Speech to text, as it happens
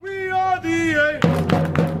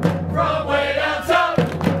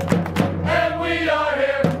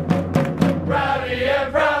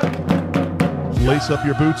lace up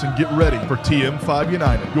your boots and get ready for TM5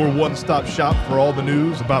 United, your one-stop shop for all the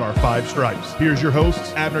news about our five stripes. Here's your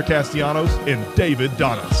hosts, Abner Castellanos and David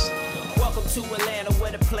Donis. Welcome to Atlanta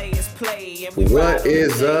where the players play. What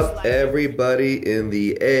is up, everybody in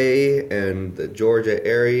the A and the Georgia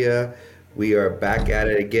area? We are back at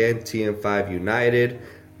it again, TM5 United.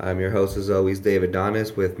 I'm your host, as always, David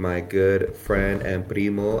Donis, with my good friend and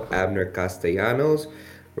primo, Abner Castellanos.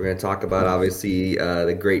 We're going to talk about, obviously,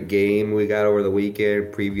 the great game we got over the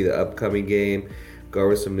weekend, preview the upcoming game, go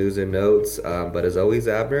over some news and notes. But as always,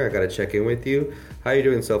 Abner, I got to check in with you. How are you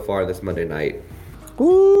doing so far this Monday night?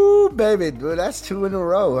 Ooh, baby, dude, that's 2 in a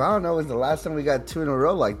row. I don't know, it was the last time we got 2 in a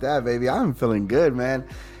row like that, baby. I'm feeling good, man.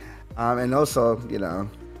 And also, you know,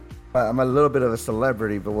 I'm a little bit of a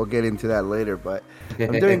celebrity, but we'll get into that later. But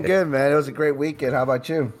I'm doing good, man. It was a great weekend. How about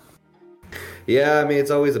you? Yeah, I mean,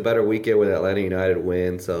 it's always a better weekend when Atlanta United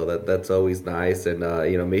wins, so that's always nice. And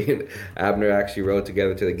me and Abner actually rode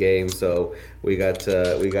together to the game, so we got to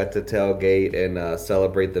tailgate and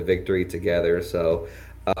celebrate the victory together. So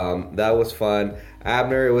that was fun.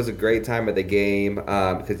 Abner, it was a great time at the game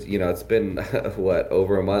because it's been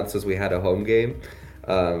over a month since we had a home game.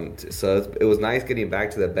 So it was nice getting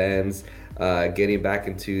back to the Benz, getting back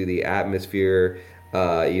into the atmosphere.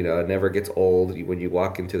 It never gets old when you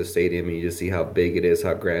walk into the stadium and you just see how big it is,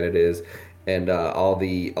 how grand it is, and all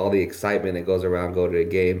the excitement that goes around going to a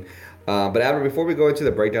game. But Abner, before we go into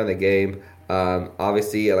the breakdown of the game,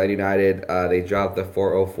 obviously Atlanta United, they dropped the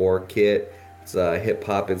 404 kit. It's a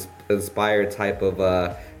hip-hop inspired type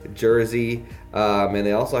of jersey. And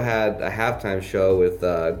they also had a halftime show with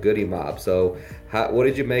Goody Mob. So what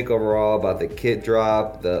did you make overall about the kit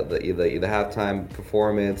drop, the halftime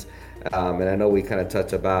performance? And I know we kind of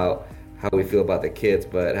touched about how we feel about the kits,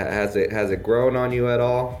 but has it grown on you at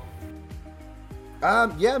all?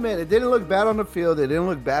 Yeah, man, it didn't look bad on the field. It didn't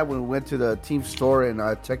look bad when we went to the team store and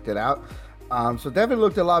checked it out. So definitely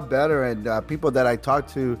looked a lot better. And people that I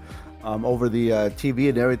talked to over the TV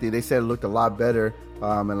and everything, they said it looked a lot better.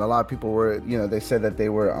 And a lot of people were, they said that they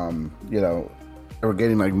were, they were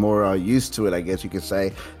getting like more used to it, I guess you could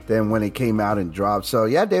say, than when it came out and dropped. So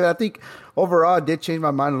yeah, David, I think overall it did change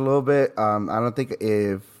my mind a little bit. I don't think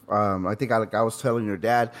like I was telling your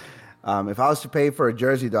dad, if I was to pay for a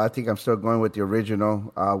jersey, though, I think I'm still going with the original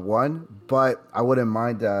one. But I wouldn't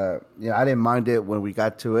mind. I didn't mind it when we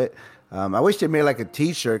got to it. I wish they made like a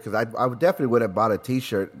T-shirt because I definitely would have bought a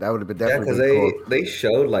T-shirt. That would have been definitely cool. Because they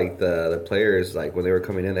showed like the players, like when they were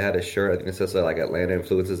coming in, they had a shirt. I think it says like Atlanta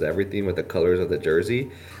influences everything with the colors of the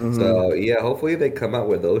jersey. Mm-hmm. So yeah, hopefully they come out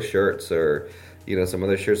with those shirts or some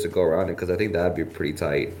other shirts to go around it because I think that'd be pretty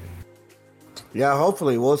tight. Yeah,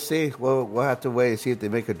 hopefully we'll see. We'll have to wait and see if they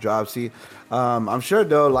make a drop. See, I'm sure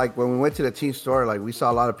though, like when we went to the team store, like we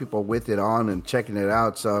saw a lot of people with it on and checking it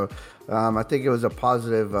out. So I think it was a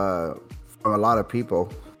positive from a lot of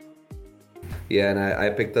people. Yeah, and I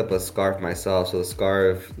picked up a scarf myself. So the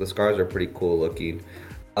scarves are pretty cool looking.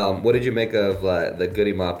 What did you make of the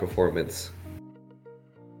Goody Mob performance?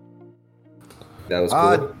 That was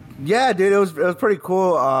cool. Yeah, dude, it was pretty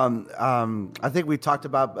cool. I think we talked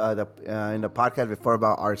about in the podcast before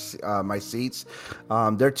about my seats.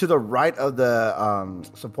 They're to the right of the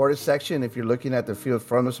supporters section. If you're looking at the field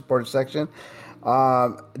from the supporters section,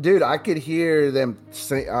 dude, I could hear them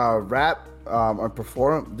say, rap or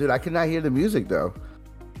perform. Dude, I could not hear the music though,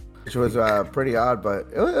 which was pretty odd, but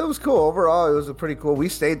it was cool overall. It was pretty cool. We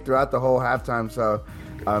stayed throughout the whole halftime, so.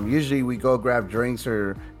 Usually we go grab drinks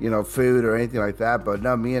or food or anything like that, but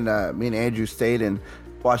no, me and Andrew stayed and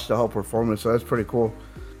watched the whole performance, so that's pretty cool.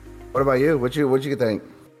 What about you? What you think?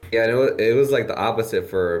 Yeah, it was like the opposite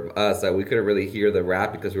for us. That we couldn't really hear the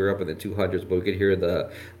rap because we were up in the 200s, but we could hear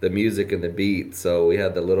the music and the beat. So we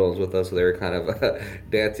had the little ones with us, so they were kind of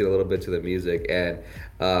dancing a little bit to the music. And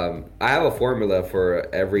I have a formula for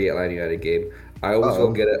every Atlanta United game. I always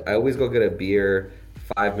go get a beer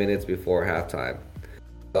 5 minutes before halftime.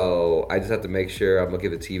 So I just have to make sure I'm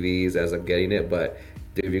looking at the TVs as I'm getting it. But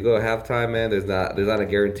dude, if you go halftime, man, there's not a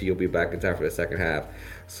guarantee you'll be back in time for the second half.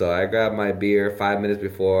 So I grab my beer 5 minutes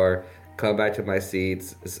before, come back to my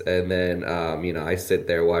seats, and then I sit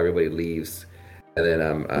there while everybody leaves, and then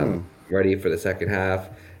I'm ready for the second half.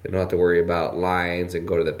 And don't have to worry about lines and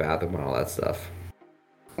go to the bathroom and all that stuff.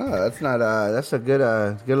 Oh, that's a good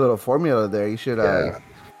little formula there. You should. Yeah.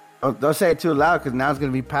 Don't say it too loud because now it's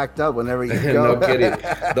going to be packed up whenever you go. No kidding.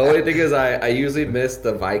 The only thing is I usually miss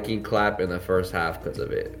the Viking clap in the first half because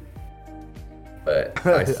of it. But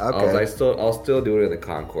I'll still do it in the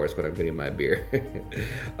concourse when I'm getting my beer.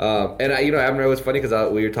 And Abner, it was funny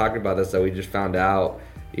because we were talking about this, that we just found out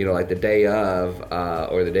like the day of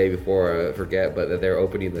or the day before, I forget, but that they're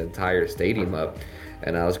opening the entire stadium up.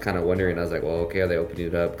 And I was kind of wondering, I was like, well, okay, are they opening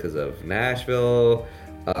it up because of Nashville?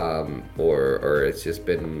 Or it's just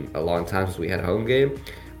been a long time since we had a home game.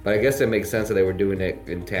 But I guess it makes sense that they were doing it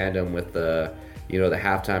in tandem with the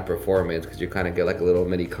halftime performance, because you kind of get like a little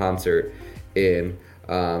mini concert in.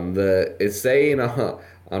 It's saying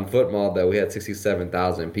on football that we had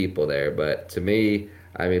 67,000 people there, but to me,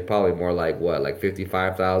 I mean, probably more like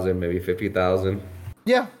 55,000, maybe 50,000.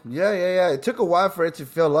 Yeah. It took a while for it to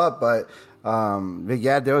fill up, but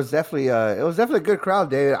yeah, there was definitely it was definitely a good crowd,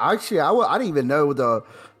 David. Actually, I didn't even know the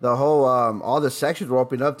whole all the sections were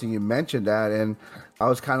opening up till you mentioned that, and I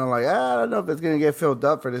was kind of like, I don't know if it's gonna get filled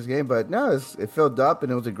up for this game, but no, it filled up,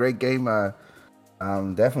 and it was a great game.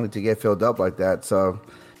 Definitely to get filled up like that. So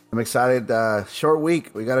I'm excited. Short week,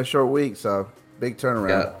 we got a short week, so big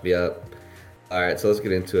turnaround. Yep. All right, so let's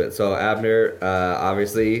get into it. So, Abner,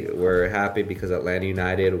 obviously, we're happy because Atlanta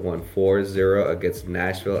United won 4-0 against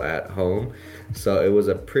Nashville at home. So, it was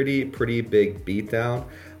a pretty big beatdown.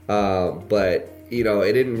 But, it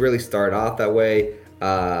didn't really start off that way.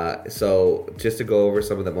 So, just to go over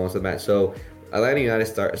some of the moments of the match. So, Atlanta United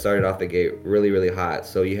started off the gate really hot.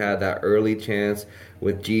 So, you had that early chance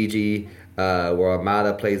with Gigi, where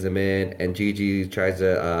Armada plays him in, and Gigi tries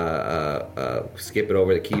to skip it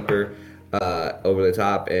over the keeper. Over the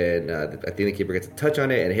top, and I think the keeper gets a touch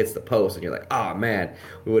on it and it hits the post, and you're like, oh man,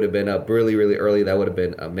 we would have been up really early. That would have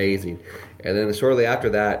been amazing. And then shortly after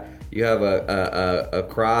that, you have a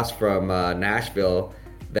cross from Nashville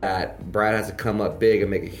that Brad has to come up big and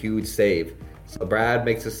make a huge save. So Brad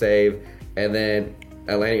makes a save, and then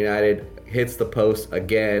Atlanta United hits the post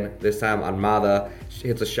again. This time Almada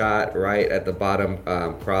hits a shot right at the bottom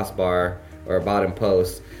crossbar or bottom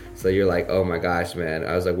post. So you're like, oh my gosh, man.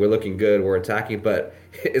 I was like, we're looking good, we're attacking, but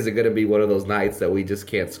is it going to be one of those nights that we just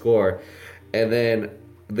can't score? And then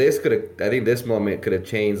I think this moment could have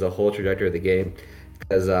changed the whole trajectory of the game,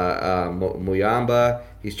 because Muyamba,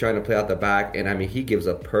 he's trying to play out the back, and I mean, he gives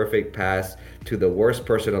a perfect pass to the worst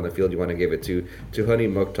person on the field you want to give it to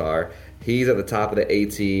Hani Mukhtar. He's at the top of the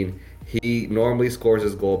 18. He normally scores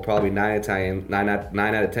his goal probably 9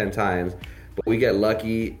 out of 10 times, but we get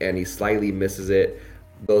lucky and he slightly misses it.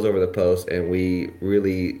 Goes over the post, and we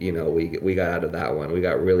really, we got out of that one. We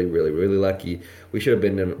got really lucky. We should have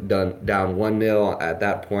been down 1-0 at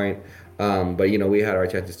that point, but we had our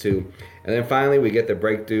chances too. And then finally, we get the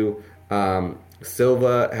breakthrough.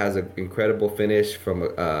 Silva has an incredible finish from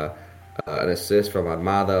an assist from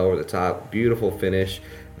Almada over the top. Beautiful finish.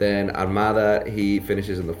 Then Almada, he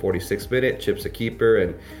finishes in the 46th minute, chips the keeper,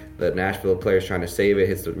 and the Nashville player's trying to save it,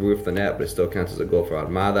 hits the roof of the net, but it still counts as a goal for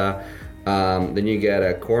Almada. Then you get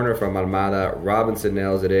a corner from Almada. Robinson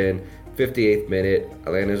nails it in. 58th minute.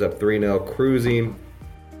 Atlanta's up 3-0, cruising.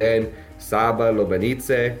 Then Saba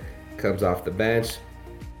Lobanitze comes off the bench.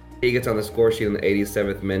 He gets on the score sheet in the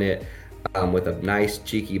 87th minute with a nice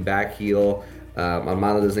cheeky back heel.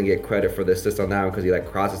 Almada doesn't get credit for the assist on that one because he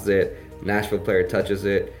crosses it. Nashville player touches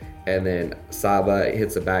it. And then Saba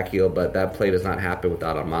hits a back heel, but that play does not happen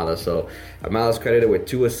without Almada. So Almada's credited with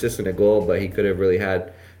 2 assists and a goal, but he could have really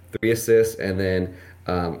had 3 assists. And then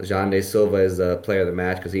Jean De Silva is the player of the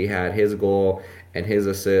match because he had his goal and his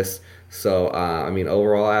assist. So,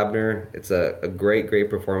 overall, Abner, it's a great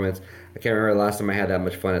performance. I can't remember the last time I had that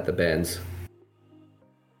much fun at the Benz.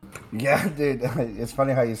 Yeah, dude, it's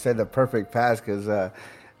funny how you said the perfect pass, because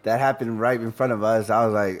that happened right in front of us. I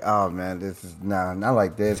was like, oh, man, this is not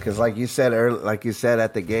like this. Because like you said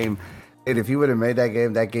at the game, if you would have made that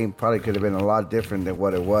game probably could have been a lot different than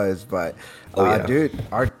what it was. But, dude,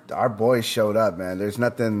 our boys showed up, man.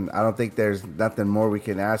 I don't think there's nothing more we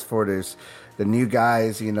can ask for. There's the new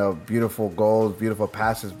guys, beautiful goals, beautiful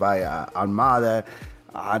passes by Almada.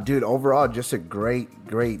 Dude, overall, just a great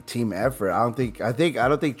team effort. I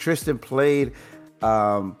don't think Tristan played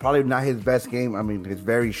probably not his best game. I mean, his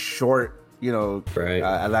very short,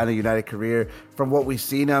 Atlanta United career. From what we've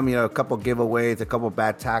seen him, a couple giveaways, a couple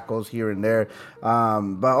bad tackles here and there.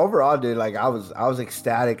 But overall, dude, I was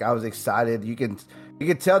ecstatic. I was excited. You can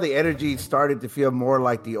tell the energy started to feel more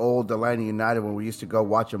like the old Atlanta United when we used to go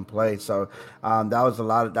watch them play. So that was a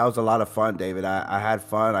lot of fun, David. I had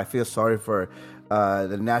fun. I feel sorry for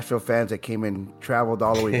the Nashville fans that came and traveled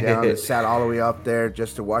all the way down and sat all the way up there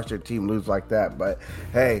just to watch their team lose like that. But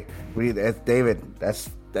hey, David, that's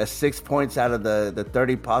 6 points out of the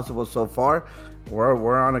 30 possible so far.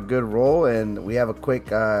 We're on a good roll, and we have a quick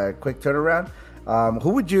turnaround. Who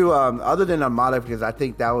would you, other than Almada, because I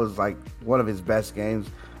think that was one of his best games.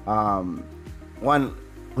 Who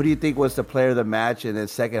do you think was the player of the match? And then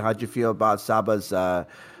second, how'd you feel about Saba's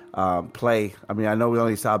play. I mean, I know we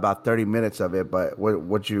only saw about 30 minutes of it, but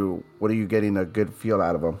what are you getting a good feel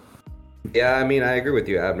out of him? Yeah, I mean, I agree with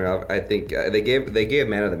you, Abner. I think they gave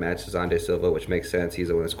man of the match to Xande Silva, which makes sense. He's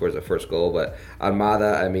the one that scores the first goal. But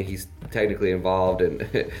Almada, I mean, he's technically involved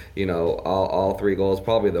in all three goals,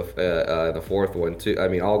 probably the fourth one too. I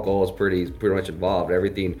mean, all goals pretty much involved.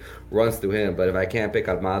 Everything runs through him. But if I can't pick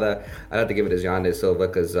Almada, I'd have to give it to Xande Silva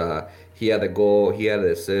because he had the goal, he had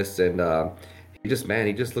the assist, and he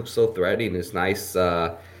just looks so threatening. It's nice.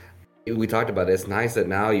 We talked about it. It's nice that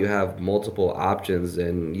now you have multiple options,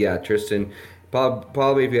 and yeah, Tristan.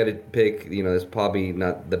 Probably if you had to pick, it's probably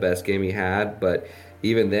not the best game he had, but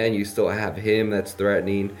even then, you still have him that's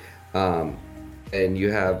threatening, and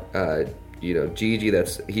you have Gigi.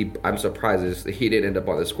 I'm surprised he didn't end up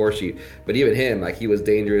on the score sheet, but even him, like he was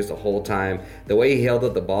dangerous the whole time. The way he held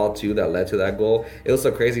up the ball too, that led to that goal. It was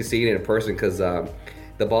so crazy seeing it in person because.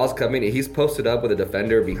 The ball's coming, and he's posted up with a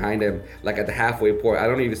defender behind him, like at the halfway point. I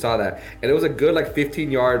don't even saw that. And it was a good,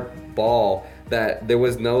 15-yard ball that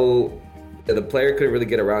the player couldn't really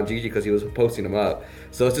get around Gigi because he was posting him up.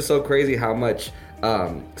 So it's just so crazy how much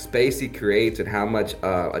space he creates and how much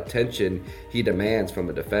attention he demands from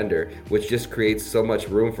a defender, which just creates so much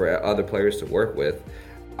room for other players to work with.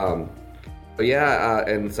 But yeah,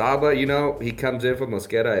 and Saba, he comes in from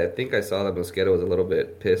Mosquera. I think I saw that Mosquera was a little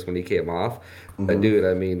bit pissed when he came off. Mm-hmm. But dude,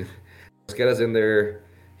 I mean, Mosquera's in there,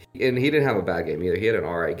 and he didn't have a bad game either. He had an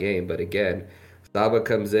alright game, but again, Saba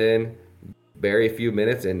comes in, very few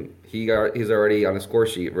minutes, and he's already on a score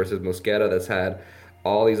sheet versus Mosquera that's had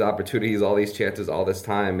all these opportunities, all these chances, all this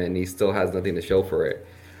time, and he still has nothing to show for it.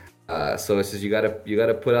 So it's just you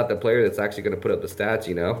gotta put out the player that's actually gonna put up the stats,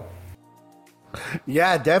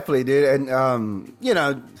 Yeah, definitely, dude. And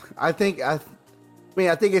I think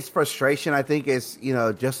it's frustration. I think it's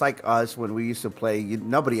just like us when we used to play.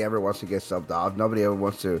 Nobody ever wants to get subbed off. Nobody ever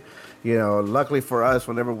wants to, Luckily for us,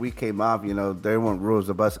 whenever we came off, there weren't rules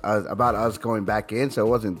about us going back in, so it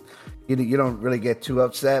wasn't. You don't really get too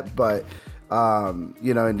upset, but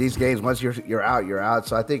in these games, once you're out, you're out.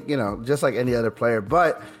 So I think just like any other player,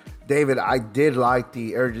 but David, I did like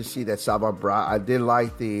the urgency that Saba brought. I did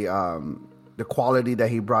like the quality that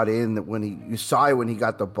he brought in when you saw it when he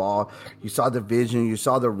got the ball. You saw the vision, you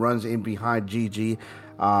saw the runs in behind Gigi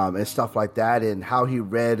and stuff like that, and how he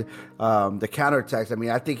read the counterattacks. I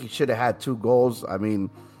mean, I think he should have had 2 goals. I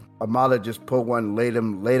mean, Amala just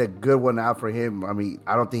laid a good one out for him. I mean,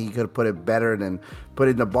 I don't think he could have put it better than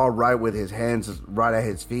putting the ball right with his hands right at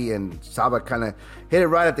his feet, and Saba kind of hit it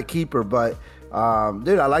right at the keeper. But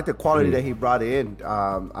dude, I like the quality that he brought in.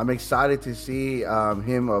 I'm excited to see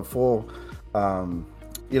him a full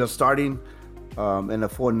starting in a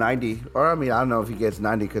full 90, or I mean, I don't know if he gets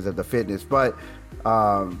 90 because of the fitness, but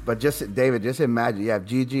just David, just imagine you have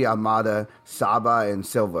Gigi, Almada, Saba, and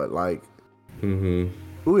Silva. Like,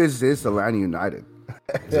 who is this Atlanta United?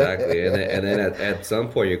 Exactly, and then at some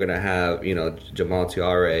point you're gonna have Jamal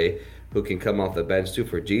Tiare, who can come off the bench too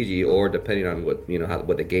for Gigi, or depending on what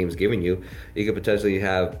what the game's giving you, you could potentially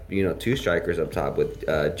have 2 strikers up top with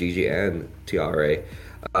Gigi and Tiare.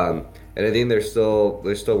 And I think they're still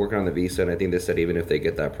working on the visa, and I think they said even if they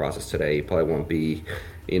get that process today, he probably won't be,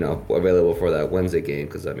 available for that Wednesday game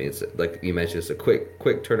because I mean it's like you mentioned, it's a quick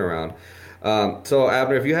turnaround. So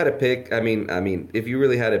Abner, if you had to pick, if you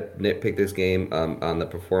really had to nitpick this game on the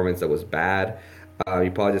performance that was bad,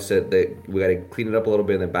 you probably just said that we got to clean it up a little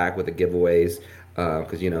bit in the back with the giveaways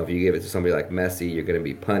because if you give it to somebody like Messi, you're going to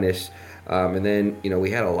be punished. And then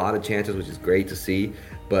we had a lot of chances, which is great to see,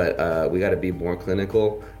 but we got to be more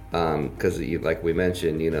clinical. Because like we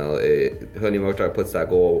mentioned, Honey Mokhtar puts that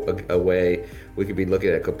goal away, we could be looking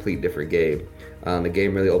at a complete different game. The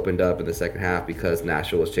game really opened up in the second half because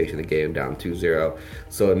Nashville was chasing the game down 2-0.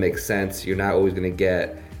 So it makes sense. You're not always going to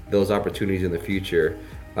get those opportunities in the future.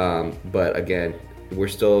 But again, we're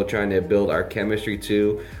still trying to build our chemistry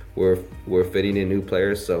too. We're fitting in new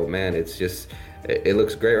players. So man, it's just it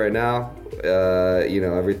looks great right now.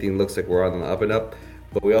 Everything looks like we're on the up and up.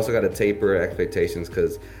 But we also got to taper expectations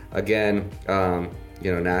because, again,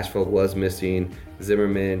 Nashville was missing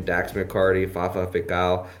Zimmerman, Dax McCarty, Fafa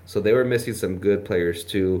Fikal. So they were missing some good players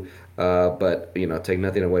too. But, take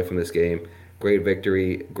nothing away from this game. Great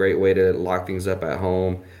victory, great way to lock things up at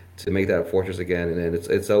home, to make that fortress again. And then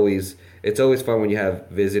it's always fun when you have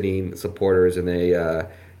visiting supporters and they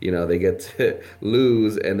get to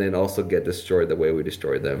lose and then also get destroyed the way we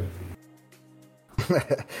destroyed them.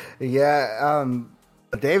 Yeah,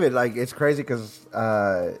 David, like it's crazy because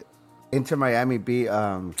Inter Miami beat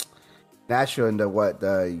Nashville in the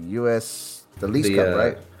Leagues Cup,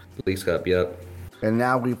 right? Leagues Cup, yep. And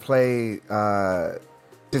now we play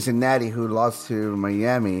Cincinnati, who lost to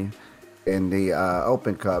Miami in the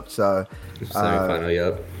Open Cup. So, semifinal,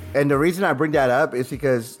 yep. And the reason I bring that up is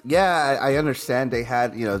because, I understand they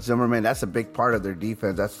had, Zimmerman. That's a big part of their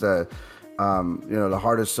defense. That's the, the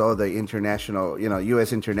heart and soul of the international,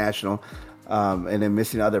 U.S. international, and then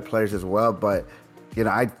missing other players as well. But,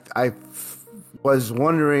 I was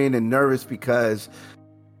wondering and nervous because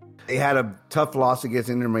they had a tough loss against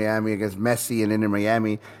Inter Miami, against Messi and Inter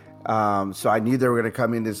Miami. So I knew they were going to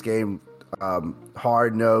come in this game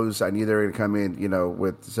hard nosed. I knew they were going to come in,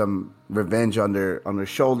 with some revenge on their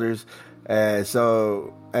shoulders.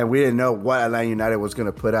 And we didn't know what Atlanta United was going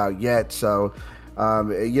to put out yet. So,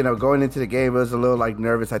 going into the game, it was a little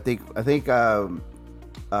nervous. I think, if I'm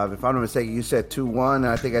not mistaken, you said 2-1, and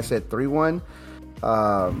I think I said 3-1.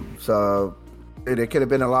 So it could have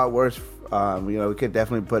been a lot worse. We could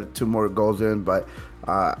definitely put 2 more goals in, but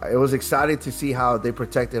it was exciting to see how they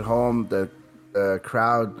protected home. The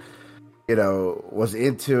crowd, was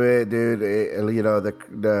into it, dude.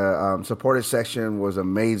 The supporter section was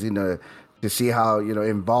amazing to see how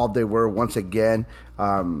involved they were once again,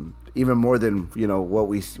 even more than what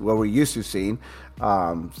we're used to seeing.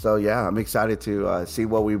 So yeah, I'm excited to see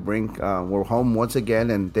what we bring. We're home once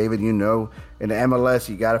again, and David, in the MLS,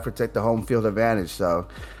 you got to protect the home field advantage. So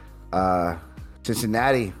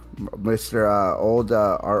Cincinnati, Mr.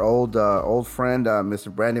 Our old friend,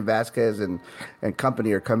 Mr. Brandon Vasquez and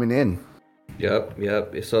company are coming in.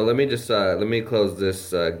 Yep. So let me close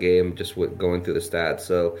this game just with going through the stats.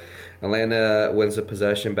 So Atlanta wins the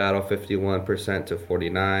possession battle 51% to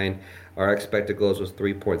 49%. Our expected goals was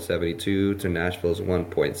 3.72 to Nashville's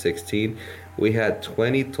 1.16. We had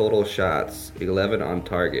 20 total shots, 11 on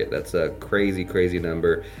target. That's a crazy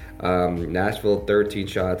number. Nashville 13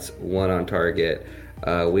 shots, 1 on target.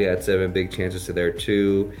 We had 7 big chances to their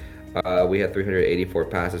 2. We had 384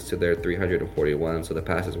 passes to their 341, so the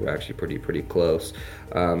passes were actually pretty close.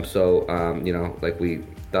 Like we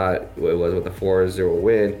thought it was with a 4-0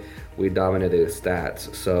 win, we dominated the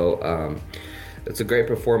stats. So it's a great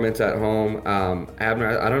performance at home.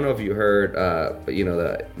 Abner, I don't know if you heard,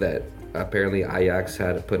 that apparently Ajax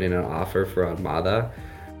had put in an offer for Almada.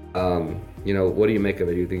 What do you make of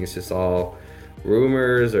it? Do you think it's just all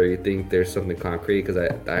rumors, or you think there's something concrete? Because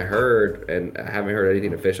I heard, and I haven't heard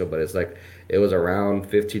anything official, but it's it was around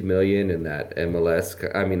 $15 million, and that not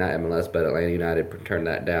MLS, but Atlanta United turned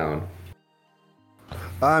that down.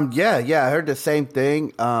 I heard the same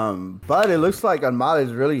thing. But it looks like Almada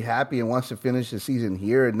is really happy and wants to finish the season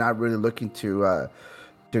here and not really looking to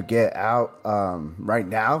get out right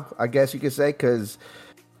now, I guess you could say, because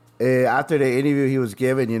after the interview he was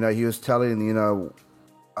given, he was telling,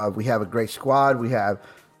 we have a great squad. We have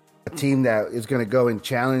a team that is going to go and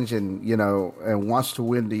challenge and wants to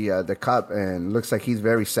win the cup, and looks like he's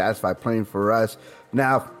very satisfied playing for us.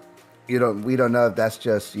 Now, we don't know if that's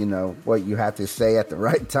just what you have to say at the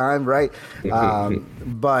right time, right?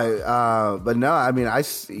 But no, I mean,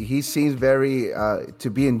 he seems very to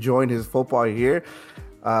be enjoying his football here.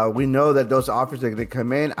 We know that those offers are going to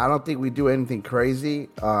come in. I don't think we do anything crazy,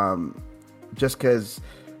 just because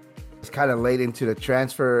it's kind of late into the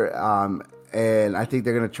transfer, and I think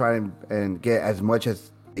they're going to try and get as much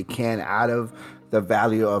as they can out of the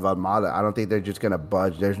value of Almada. I don't think they're just going to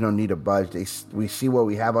budge. There's no need to budge. We see what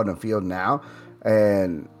we have on the field now,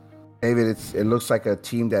 and David, it looks like a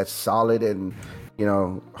team that's solid and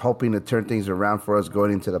hoping to turn things around for us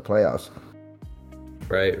going into the playoffs.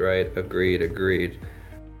 Right. Agreed.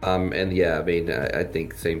 And yeah, I mean, I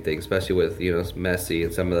think same thing, especially with Messi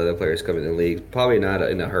and some of the other players coming in the league. Probably not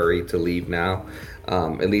in a hurry to leave now,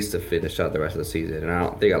 at least to finish out the rest of the season. And I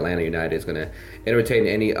don't think Atlanta United is going to entertain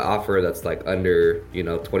any offer that's under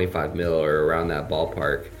 25 mil or around that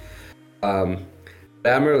ballpark.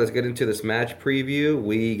 Abner, let's get into this match preview.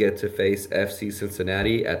 We get to face FC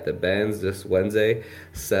Cincinnati at the Benz this Wednesday,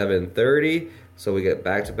 7:30. So we get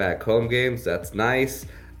back-to-back home games. That's nice.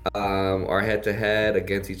 Our head-to-head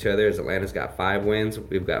against each other is Atlanta's got 5 wins.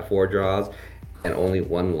 We've got 4 draws and only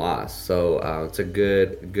 1 loss. So it's a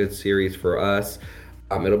good series for us.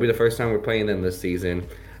 It'll be the first time we're playing them this season.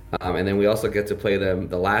 And then we also get to play them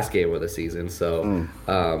the last game of the season. So,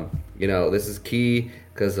 this is key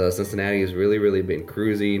because Cincinnati has really been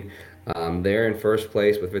cruising. They're in first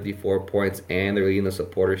place with 54 points, and they're leading the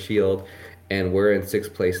Supporter Shield. And we're in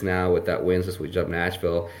 6th place now with that win since we jumped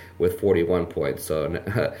Nashville with 41 points. So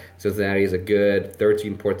Cincinnati is a good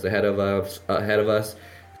 13 points ahead of us.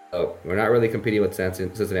 So we're not really competing with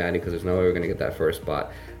Cincinnati because there's no way we're going to get that first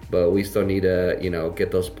spot. But we still need to,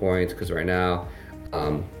 get those points because right now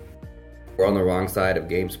we're on the wrong side of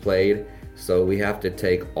games played. So we have to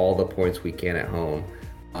take all the points we can at home.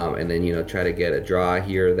 and then try to get a draw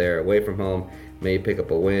here or there away from home, maybe pick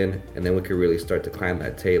up a win, and then we could really start to climb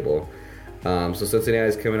that table. So Cincinnati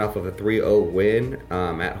is coming off of a 3-0 win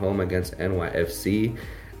at home against NYFC.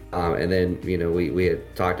 And then, we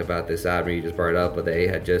had talked about this, Abner, you just brought it up, but they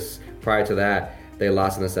had just, prior to that, they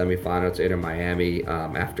lost in the semifinal to Inter Miami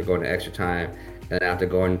after going to extra time and after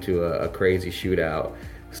going to a crazy shootout.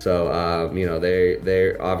 So,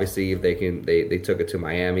 they're obviously, if they took it to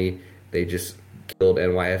Miami, they just killed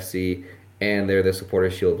NYFC, and they're the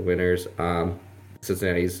Supporters Shield winners.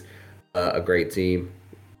 Cincinnati's a great team.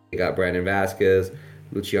 They got Brandon Vasquez,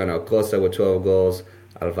 Luciano Acosta with 12 goals,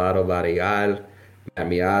 Alvaro Barrial, Matt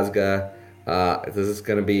Miazga. This is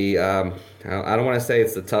going to be, I don't want to say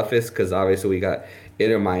it's the toughest because obviously we got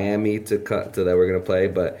Inter Miami to that we're going to play,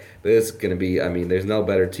 but this is going to be, there's no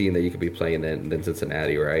better team that you could be playing than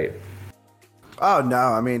Cincinnati, right? Oh,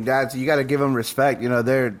 no. You got to give them respect.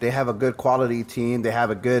 They have a good quality team. They have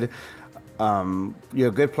a good,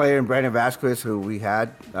 good player in Brandon Vasquez, who we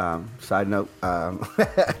had. Side note.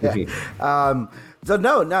 So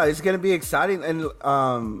no, it's going to be exciting, and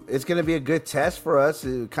it's going to be a good test for us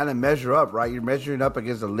to kind of measure up, right? You're measuring up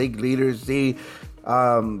against the league leaders, the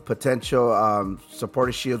potential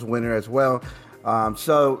Supporters Shields winner as well.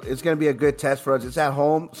 So it's going to be a good test for us. It's at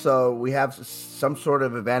home, so we have some sort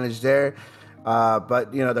of advantage there.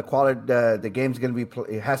 But the quality, the game's going to be,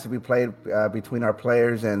 it has to be played between our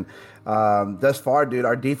players, and thus far, dude,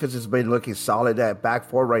 our defense has been looking solid. That back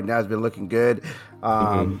four right now has been looking good.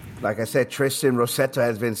 Like I said, Tristan Rosetta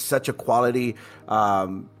has been such a quality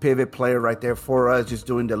pivot player right there for us, just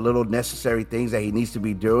doing the little necessary things that he needs to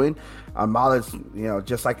be doing. Mala's,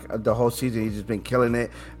 just like the whole season, he's just been killing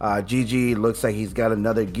it. Gigi looks like he's got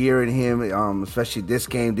another gear in him, especially this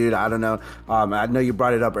game, dude. I don't know. I know you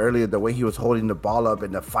brought it up earlier, the way he was holding the ball up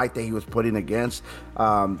and the fight that he was putting against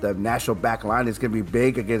the national back line is going to be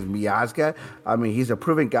big against Miazga. He's a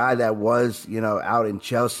proven guy that was, out in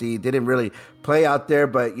Chelsea. Didn't really play out there,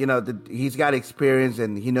 but, he's got experience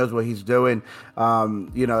and he knows what he's doing.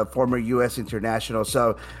 Former U.S. international.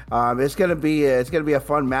 So it's going to be a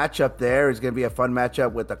fun matchup there. It's going to be a fun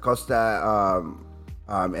matchup with Acosta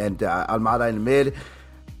and Almada in the mid.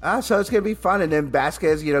 So it's going to be fun. And then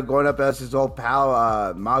Vasquez, going up as his old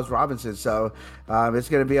pal, Miles Robinson. So it's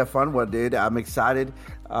going to be a fun one, dude. I'm excited.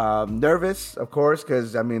 Nervous, of course,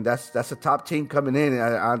 because, that's a top team coming in.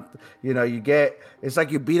 It's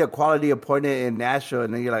like you beat a quality opponent in Nashville,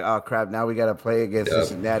 and then you're like, oh, crap, now we got to play against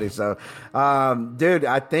Cincinnati. So, dude,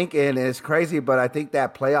 I think, and it's crazy, but I think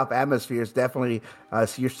that playoff atmosphere is definitely,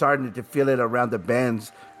 you're starting to feel it around the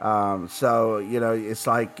bends. So, it's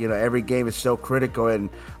like, every game is so critical, and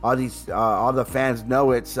all the fans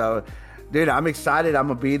know it. So, dude, I'm excited. I'm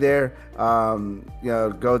gonna be there.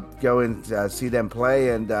 Go and see them play,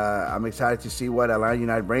 and I'm excited to see what Atlanta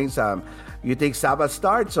United brings. You think Saba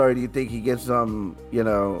starts, or do you think he gives them?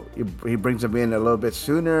 He brings them in a little bit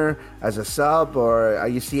sooner as a sub, or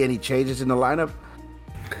you see any changes in the lineup?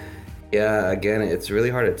 Yeah, again, it's really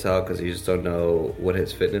hard to tell because you just don't know what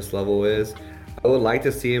his fitness level is. I would like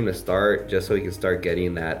to see him to start just so he can start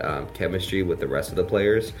getting that chemistry with the rest of the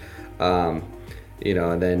players. And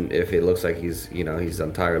then if it looks like he's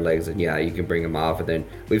on tired legs, then yeah, you can bring him off. And then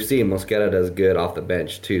we've seen Mosquera does good off the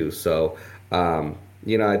bench too. So,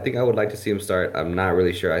 I think I would like to see him start. I'm not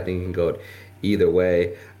really sure. I think he can go either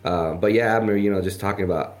way. But yeah, Abner, just talking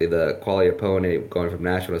about the quality opponent going from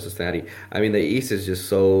Nashville to Cincinnati. The East is just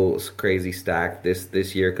so crazy stacked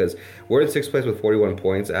this year because we're in 6th place with 41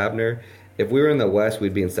 points, Abner. If we were in the West,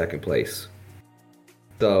 we'd be in 2nd place.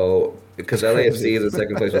 So, because LAFC is in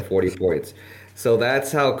 2nd place with 40 points. So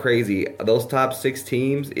that's how crazy. Those top 6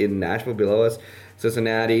 teams in Nashville below us,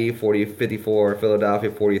 Cincinnati, 54, Philadelphia,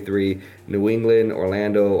 43, New England,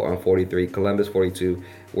 Orlando on 43, Columbus, 42.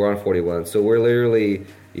 We're on 41. So we're literally,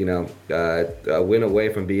 a win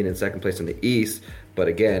away from being in 2nd place in the East. But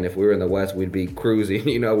again, if we were in the West, we'd be cruising.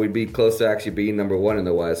 We'd be close to actually being number 1 in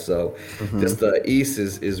the West. So just the East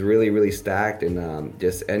is really, really stacked. And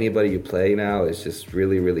just anybody you play now is just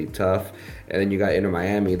really, really tough. And then you got Inter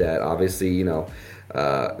Miami that obviously, they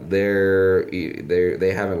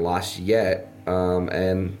haven't lost yet.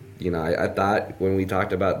 I thought when we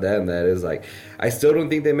talked about them that is like, I still don't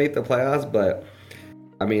think they make the playoffs, but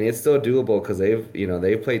it's still doable because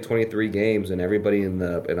they've played 23 games and everybody in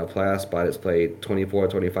a playoff spot has played 24,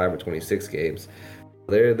 25, or 26 games.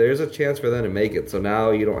 There's a chance for them to make it. So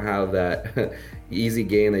now you don't have that easy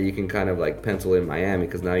game that you can kind of like pencil in Miami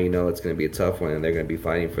because now it's going to be a tough one and they're going to be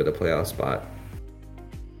fighting for the playoff spot.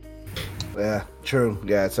 Yeah, true.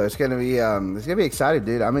 Yeah, so it's gonna be exciting,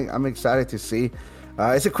 dude. I'm excited to see.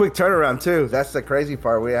 It's a quick turnaround too. That's the crazy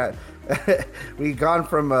part. we gone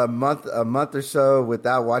from a month or so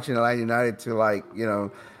without watching Atlanta United to like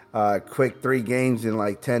quick 3 games in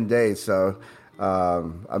like 10 days. So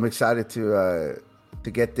I'm excited to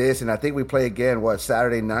get this, and I think we play again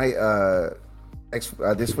Saturday night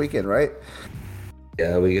this weekend, right?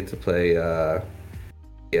 Yeah, we get to play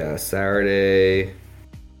Saturday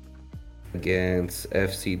against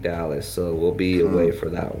FC Dallas, so we'll be away for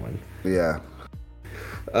that one. Yeah.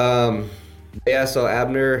 So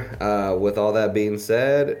Abner, with all that being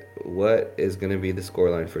said, what is going to be the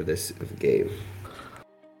scoreline for this game?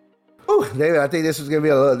 Oh, David, I think this is gonna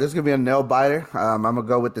be a nail biter. I'm gonna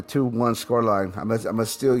go with the 2-1 scoreline. I'm gonna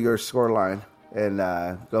steal your scoreline and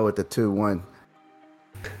go with the 2-1.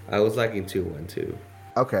 I was liking 2-1 too.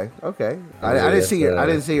 Okay. I didn't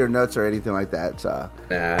see your notes or anything like that. So.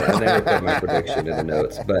 Nah, I never put my prediction in the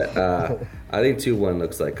notes, but I think 2-1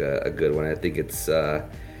 looks like a good one. I think it's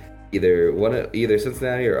either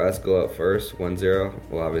Cincinnati or us go up first, 1-0.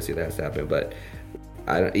 Well, obviously that has to happen, but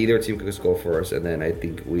either team could score first, and then I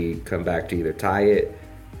think we come back to either tie it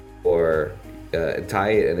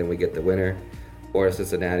and then we get the winner, or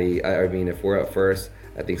Cincinnati. I mean, if we're up first,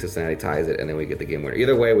 I think Cincinnati ties it, and then we get the game winner.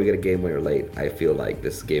 Either way, we get a game winner late. I feel like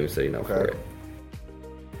this game is setting up for it.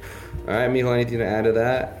 All right, Mijo, anything to add to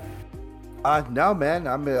that? No, man.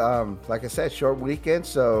 I'm like I said, short weekend,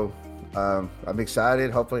 so I'm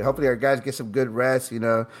excited. Hopefully our guys get some good rest.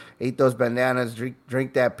 Eat those bananas,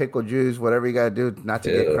 drink that pickle juice, whatever you gotta do not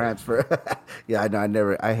to get cramps. Yeah, I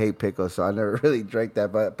know. I hate pickles, so I never really drank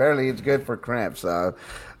that, but apparently it's good for cramps. So.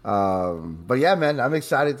 But yeah, man, I'm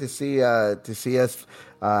excited to see us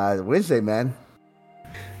Wednesday, man.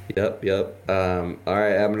 Yep. All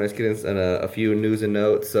right, Abner, let's get into a few news and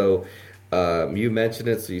notes. So, you mentioned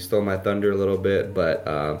it, so you stole my thunder a little bit, but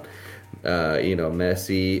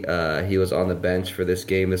Messi, he was on the bench for this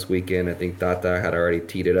game this weekend. I think Tata had already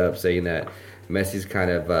teed it up, saying that Messi's kind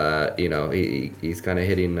of, he's kind of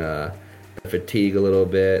hitting fatigue a little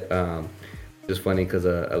bit. Just funny because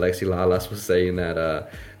Alexi Lalas was saying that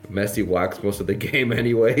Messi walks most of the game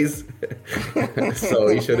anyways, so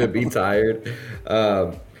he shouldn't be tired.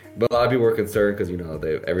 But a lot of people were concerned because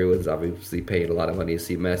everyone's obviously paying a lot of money to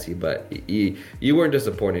see Messi. But you weren't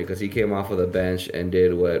disappointed because he came off of the bench and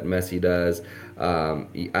did what Messi does. I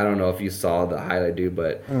don't know if you saw the highlight, dude,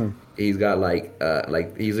 but he's got like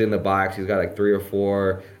he's in the box. He's got like 3 or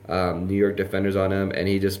 4 New York defenders on him, and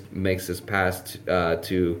he just makes this pass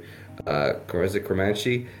to is it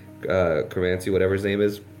Comanche, whatever his name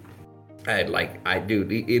is.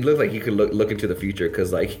 Dude, it looked like he could look into the future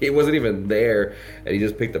because it wasn't even there, and he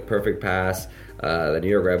just picked the perfect pass. The New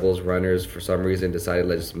York Red Bulls runners, for some reason, decided to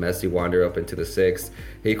let just Messi wander up into the 6th.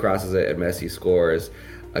 He crosses it, and Messi scores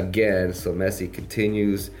again. So Messi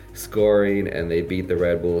continues scoring, and they beat the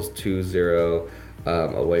Red Bulls 2-0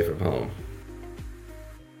 away from home.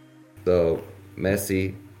 So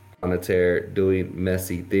Messi on a tear, doing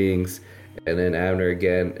Messi things. And then Abner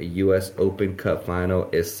again, a U.S. Open Cup final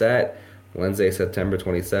is set Wednesday, September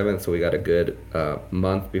 27th. So we got a good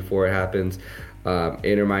month before it happens.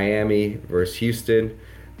 Inter Miami versus Houston.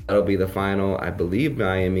 That'll be the final. I believe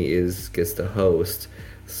Miami gets to host.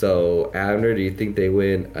 So Abner, do you think they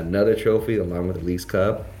win another trophy along with the Leagues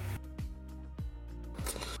Cup?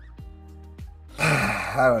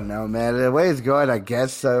 I don't know, man. The way it's going, I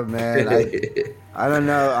guess so, man. I don't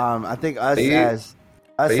know. I think us as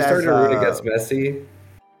are you starting to root against Messi?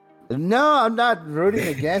 No, I'm not rooting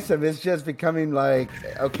against him. It's just becoming like,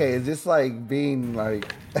 okay, is this like being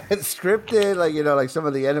like scripted, like some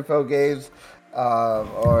of the NFL games,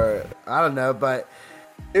 or I don't know. But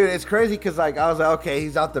dude, it's crazy because I was like, okay,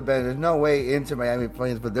 he's out the bench. There's no way into Miami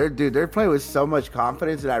playing, but they're playing with so much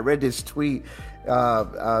confidence. And I read this tweet.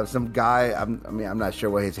 Some guy, I'm not sure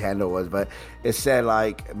what his handle was, but it said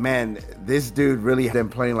man, this dude really had been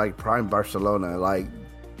playing like prime Barcelona.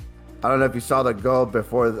 I don't know if you saw the goal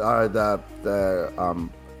before the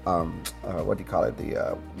what do you call it?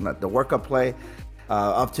 The workup play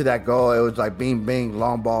up to that goal. It was like bing bing,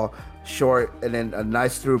 long ball, short, and then a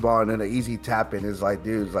nice through ball, and then an easy tap in. It's like,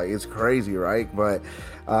 dude, it's crazy, right? But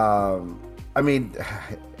I mean,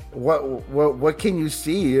 what can you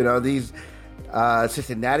see? These.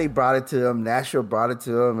 Cincinnati brought it to them, Nashville brought it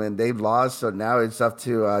to them, and they've lost. So now it's up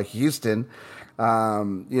to Houston,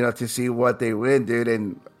 to see what they win, dude.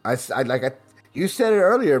 And you said it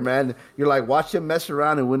earlier, man. You're like, watch them mess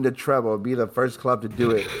around and win the treble. Be the first club to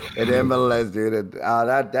do it in MLS, dude. And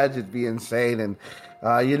that'd just be insane. And the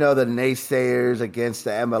naysayers against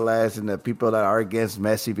the MLS and the people that are against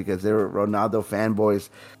Messi because they're Ronaldo fanboys.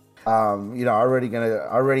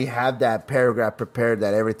 already have that paragraph prepared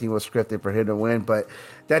that everything was scripted for him to win. But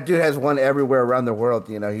that dude has won everywhere around the world.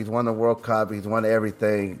 He's won the World Cup. He's won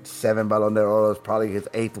everything. 7 Ballon d'Or, probably his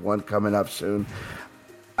 8th one coming up soon.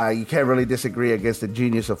 You can't really disagree against the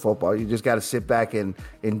genius of football. You just got to sit back and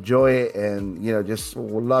enjoy it, and just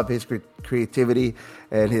love his creativity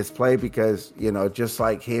and his play, because just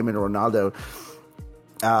like him and Ronaldo,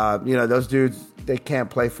 those dudes, they can't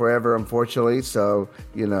play forever, unfortunately. So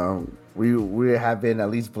we have been at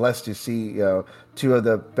least blessed to see 2 of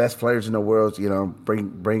the best players in the world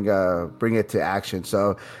bring it to action.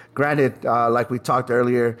 So granted, like we talked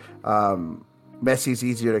earlier, Messi's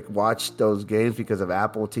easier to watch those games because of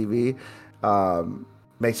Apple TV.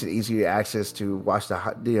 Makes it easier access to watch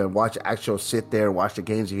sit there and watch the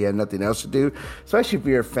games if you have nothing else to do. Especially if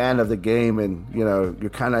you're a fan of the game and you're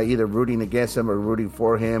kind of either rooting against him or rooting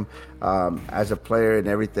for him as a player and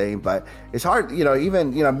everything. But it's hard,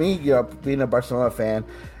 even me, being a Barcelona fan.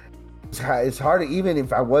 It's hard to, even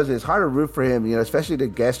if I wasn't, it's hard to root for him, especially the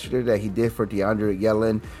gesture that he did for DeAndre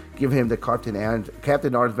Yellen, give him the captain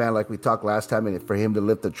armband like we talked last time, and for him to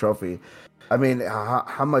lift the trophy. I mean,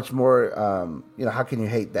 how much more, how can you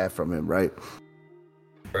hate that from him, right?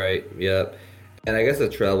 Right, yep. And I guess the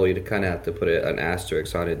treble, you kind of have to put an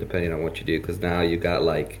asterisk on it depending on what you do, because now you got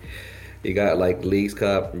Leagues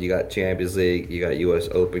Cup, you got Champions League, you got U.S.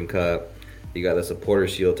 Open Cup, you got the Supporter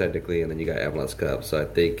Shield technically, and then you got MLS Cup. So I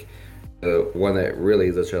think the one that really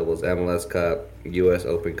is a treble is MLS Cup, U.S.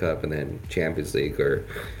 Open Cup, and then Champions League or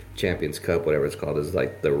Champions Cup, whatever it's called, is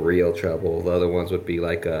like the real treble. The other ones would be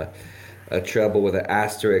like a treble with an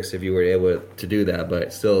asterisk if you were able to do that,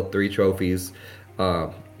 but still 3 trophies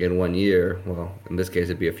in 1 year. Well, in this case,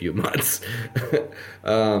 it'd be a few months.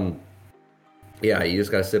 Yeah, you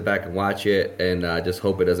just got to sit back and watch it and just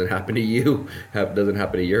hope it doesn't happen to you, doesn't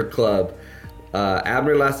happen to your club.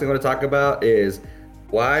 Abner, last thing I want to talk about is,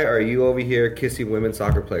 why are you over here kissing women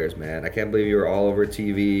soccer players, man? I can't believe you were all over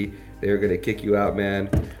TV. They were going to kick you out, man.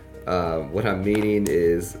 What I'm meaning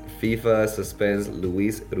is FIFA suspends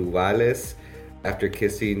Luis Rubiales after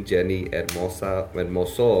kissing Jenny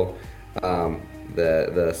Hermoso,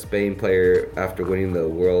 the Spain player, after winning the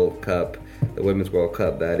World Cup, the Women's World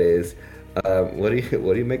Cup, that is. What do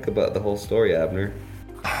you make about the whole story, Abner?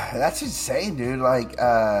 That's insane, dude. Like,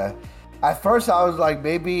 at first I was like,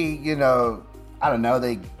 maybe, I don't know,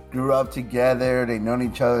 they grew up together, they known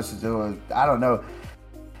each other since it was, I don't know,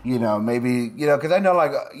 maybe, because I know,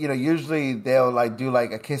 like, usually they'll, like, do,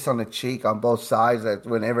 like, a kiss on the cheek on both sides. That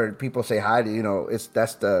whenever people say hi to,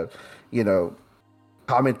 that's the,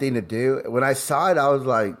 common thing to do. When I saw it, I was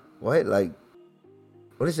like, what? Like,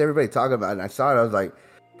 what is everybody talking about? And I saw it, I was like,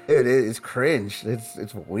 dude, it's cringe.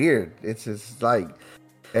 It's weird. It's just like,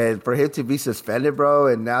 and for him to be suspended, bro,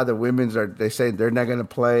 and now the they saying they're not going to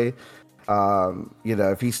play.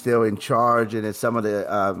 If he's still in charge, and then some of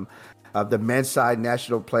the men's side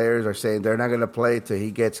national players are saying they're not going to play till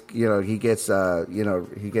he gets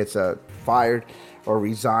fired or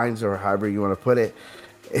resigns, or however you want to put it.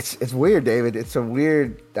 It's weird, David.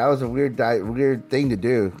 That was a weird thing to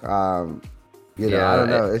do. I don't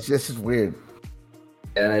know. It's just weird.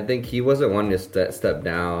 And I think he wasn't wanting to step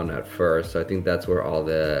down at first. So I think that's where all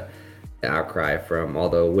the outcry from all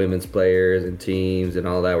the women's players and teams and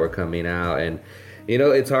all that were coming out. And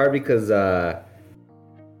it's hard because I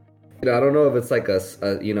don't know if it's like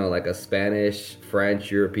a Spanish,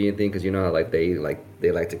 French, European thing, because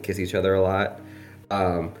they like to kiss each other a lot.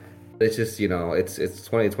 It's just it's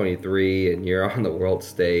 2023 and you're on the world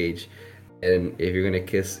stage, and if you're gonna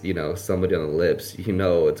kiss somebody on the lips,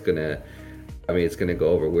 it's gonna go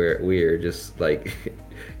over weird, just like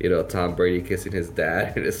Tom Brady kissing his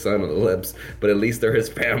dad and his son on the lips, but at least they're his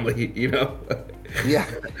family, Yeah.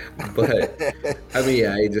 But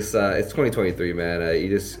it's 2023 man.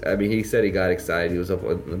 He said he got excited, he was up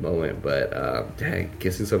in the moment, but dang,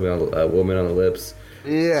 kissing a woman on the lips,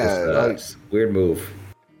 just, weird move.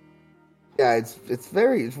 Yeah, it's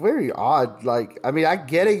very odd. Like, I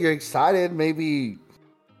get it, you're excited, maybe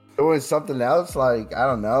doing something else, like, I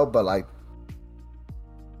don't know, but like,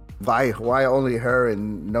 why only her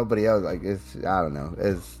and nobody else? Like, I don't know.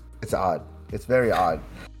 It's odd. It's very odd.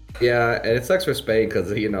 Yeah, and it sucks for Spain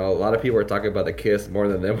because a lot of people are talking about the kiss more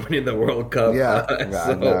than them winning the World Cup. Yeah,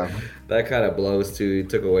 so that kind of blows too.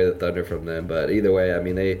 Took away the thunder from them. But either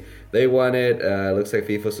way, they won it. Looks like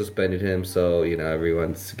FIFA suspended him, so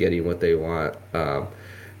everyone's getting what they want.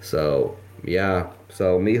 So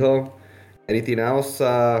Mijo, anything else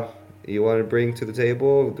you want to bring to the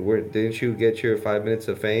table? Didn't you get your 5 minutes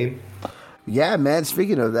of fame? Yeah, man.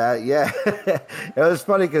 Speaking of that, yeah, it was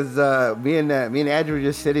funny because me and Andrew were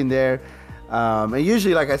just sitting there And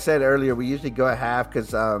usually, like I said earlier, we usually go at half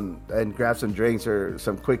and grab some drinks or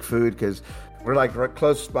some quick food because we're like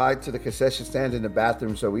close by to the concession stand in the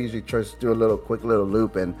bathroom. So we usually try to do a quick little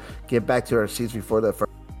loop and get back to our seats before the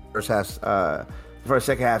first half, before the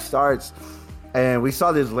second half starts. And we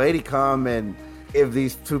saw this lady come and give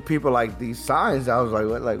these two people like these signs. I was like,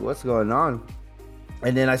 what? Like, what's going on?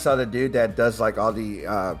 And then I saw the dude that does like all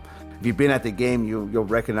the. If you've been at the game, you'll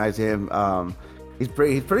recognize him. He's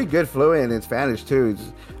pretty good, fluent in Spanish too.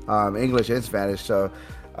 He's, English and Spanish. So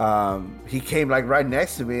he came like right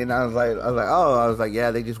next to me, and I was like,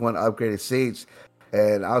 yeah, they just want upgraded seats.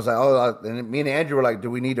 And I was like, and me and Andrew were like, do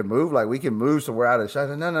we need to move? Like, we can move so we're out of the shot.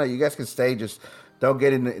 I said, no, you guys can stay. Just don't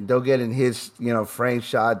get in his frame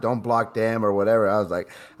shot. Don't block them or whatever. I was like,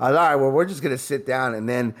 all right, well, we're just gonna sit down. And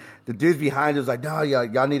then the dudes behind us like, no,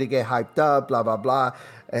 y'all need to get hyped up, blah blah blah.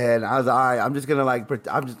 And I was like, all right, I'm just gonna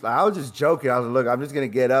I was just joking. I was like, look, I'm just gonna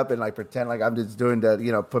get up and like pretend like I'm just doing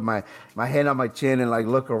the, put my hand on my chin and like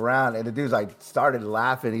look around. And the dude's like started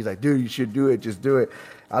laughing. He's like, dude, you should do it. Just do it.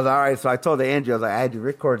 I was like, all right. So I told Andrew, I was like, Andrew,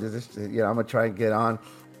 record this. I'm gonna try and get on.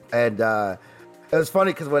 And it was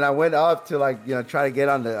funny because when I went up to try to get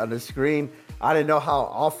on the screen, I didn't know how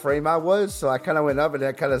off frame I was, so I kind of went up and then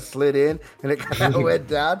I kind of slid in and it kind of went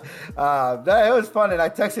down. It was fun, and I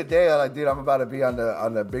texted Dave, I was like, dude, I'm about to be on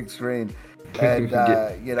the big screen, and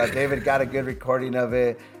David got a good recording of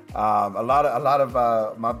it. A lot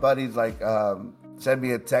of my buddies send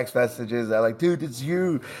me a text messages. They're like, dude, it's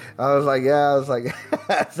you. I was like, yeah. I was like,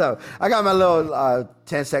 so I got my little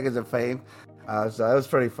 10 seconds of fame. So it was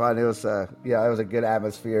pretty fun. It was it was a good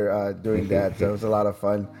atmosphere doing that. So it was a lot of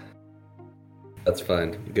fun. That's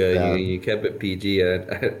fun. Good. Yeah. You kept it PG.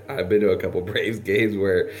 I've been to a couple Braves games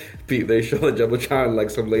where they show the jumbotron, like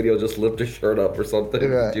some lady will just lift her shirt up or something.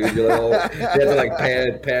 Yeah. Dude, you're like, oh, they have to like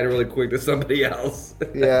pan really quick to somebody else.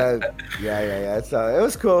 Yeah. So it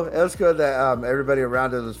was cool. It was cool that everybody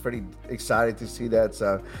around us was pretty excited to see that.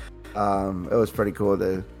 So it was pretty cool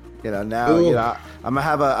to. I'm gonna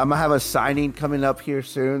have a signing coming up here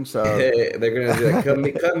soon. So they're gonna do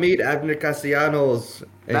like, come meet Abner Castellanos.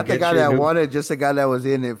 Not the guy that won it, just the guy that was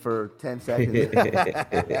in it for 10 seconds.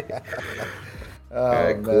 All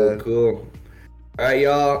right, cool. All right,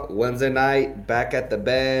 y'all. Wednesday night, back at the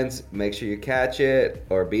Benz. Make sure you catch it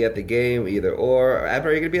or be at the game, either or.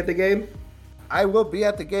 Abner, are you gonna be at the game? I will be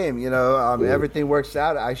at the game. Everything works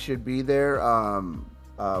out. I should be there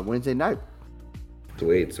Wednesday night.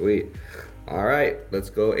 Sweet. All right, let's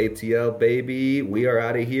go ATL, baby. We are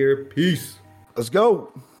out of here. Peace. Let's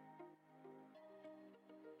go.